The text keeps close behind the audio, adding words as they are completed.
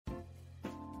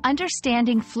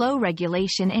Understanding flow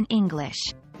regulation in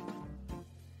English.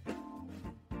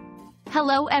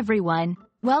 Hello everyone,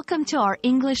 welcome to our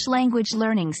English language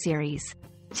learning series.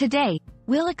 Today,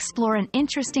 we'll explore an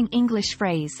interesting English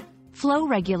phrase, flow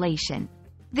regulation.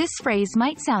 This phrase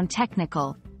might sound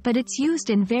technical, but it's used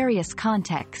in various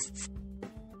contexts.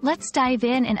 Let's dive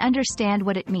in and understand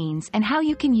what it means and how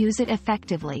you can use it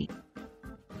effectively.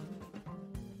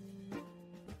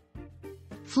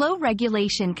 Flow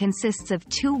regulation consists of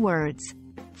two words,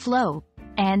 flow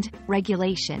and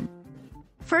regulation.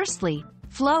 Firstly,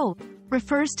 flow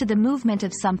refers to the movement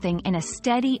of something in a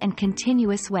steady and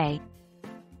continuous way.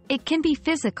 It can be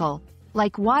physical,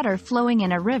 like water flowing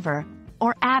in a river,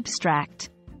 or abstract,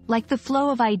 like the flow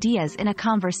of ideas in a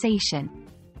conversation.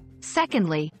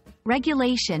 Secondly,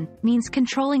 regulation means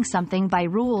controlling something by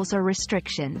rules or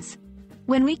restrictions.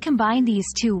 When we combine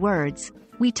these two words,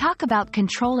 we talk about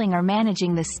controlling or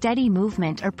managing the steady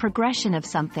movement or progression of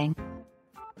something.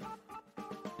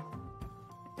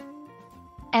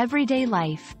 Everyday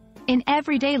life. In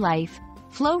everyday life,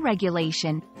 flow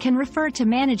regulation can refer to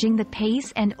managing the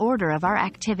pace and order of our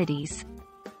activities.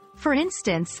 For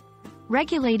instance,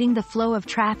 regulating the flow of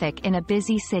traffic in a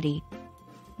busy city.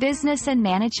 Business and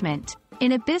management.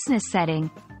 In a business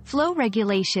setting, flow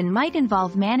regulation might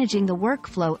involve managing the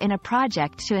workflow in a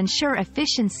project to ensure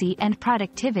efficiency and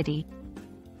productivity.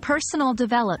 Personal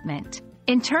development.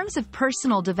 In terms of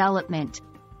personal development,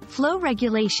 flow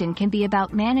regulation can be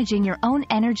about managing your own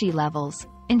energy levels,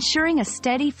 ensuring a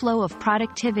steady flow of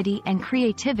productivity and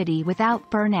creativity without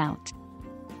burnout.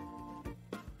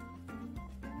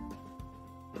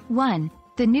 1.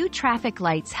 The new traffic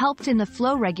lights helped in the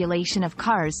flow regulation of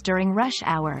cars during rush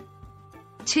hour.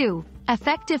 2.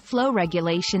 Effective flow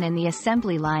regulation in the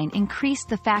assembly line increased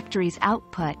the factory's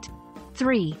output.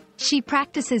 3. She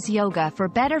practices yoga for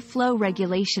better flow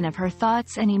regulation of her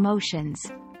thoughts and emotions.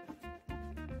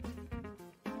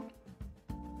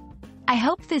 I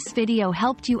hope this video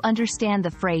helped you understand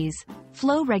the phrase,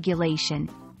 flow regulation,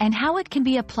 and how it can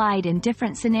be applied in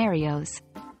different scenarios.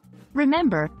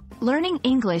 Remember, learning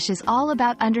English is all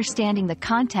about understanding the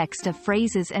context of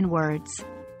phrases and words.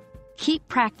 Keep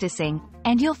practicing,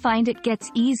 and you'll find it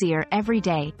gets easier every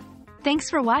day. Thanks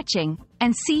for watching,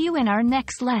 and see you in our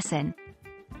next lesson.